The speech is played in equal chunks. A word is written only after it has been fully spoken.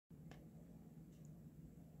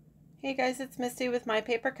Hey guys, it's Misty with My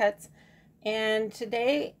Paper Cuts, and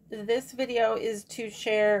today this video is to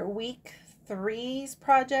share week 3's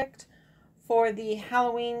project for the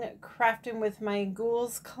Halloween Crafting with My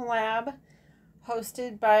Ghouls collab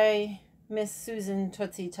hosted by Miss Susan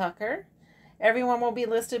Tootsie Tucker. Everyone will be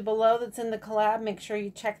listed below that's in the collab. Make sure you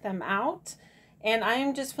check them out. And I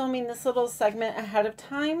am just filming this little segment ahead of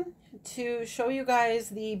time to show you guys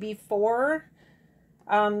the before.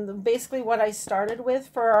 Basically what I started with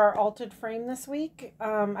for our altered frame this week.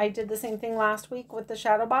 I did the same thing last week with the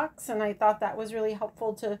shadow box, and I thought that was really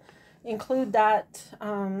helpful to include that,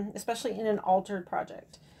 especially in an altered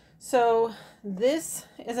project. So this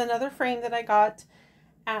is another frame that I got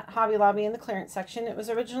at Hobby Lobby in the clearance section. It was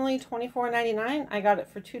originally $24.99. I got it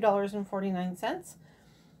for $2.49.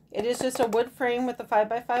 It is just a wood frame with a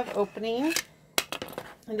 5x5 opening,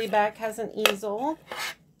 and the back has an easel.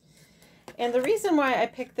 And the reason why I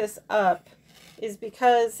picked this up is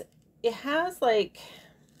because it has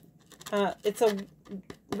it's a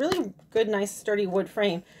really good, nice, sturdy wood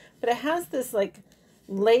frame, but it has this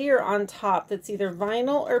layer on top that's either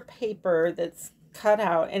vinyl or paper that's cut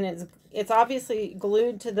out, and it's obviously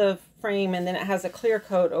glued to the frame, and then it has a clear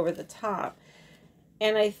coat over the top.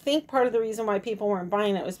 And I think part of the reason why people weren't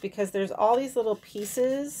buying it was because there's all these little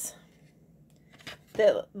pieces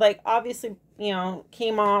that obviously,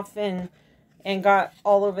 came off and got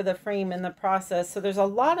all over the frame in the process. So there's a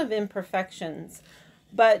lot of imperfections.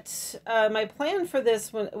 But my plan for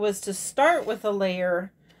this was to start with a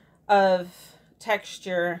layer of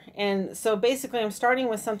texture. And so basically I'm starting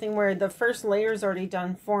with something where the first layer is already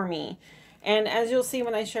done for me. And as you'll see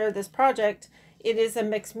when I share this project, it is a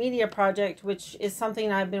mixed media project, which is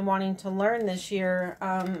something I've been wanting to learn this year.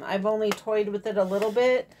 I've only toyed with it a little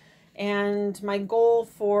bit, and my goal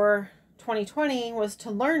for 2020 was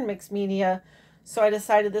to learn mixed media, so I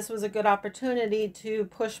decided this was a good opportunity to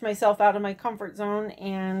push myself out of my comfort zone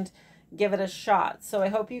and give it a shot. So I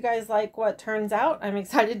hope you guys like what turns out. I'm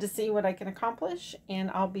excited to see what I can accomplish,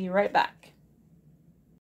 and I'll be right back.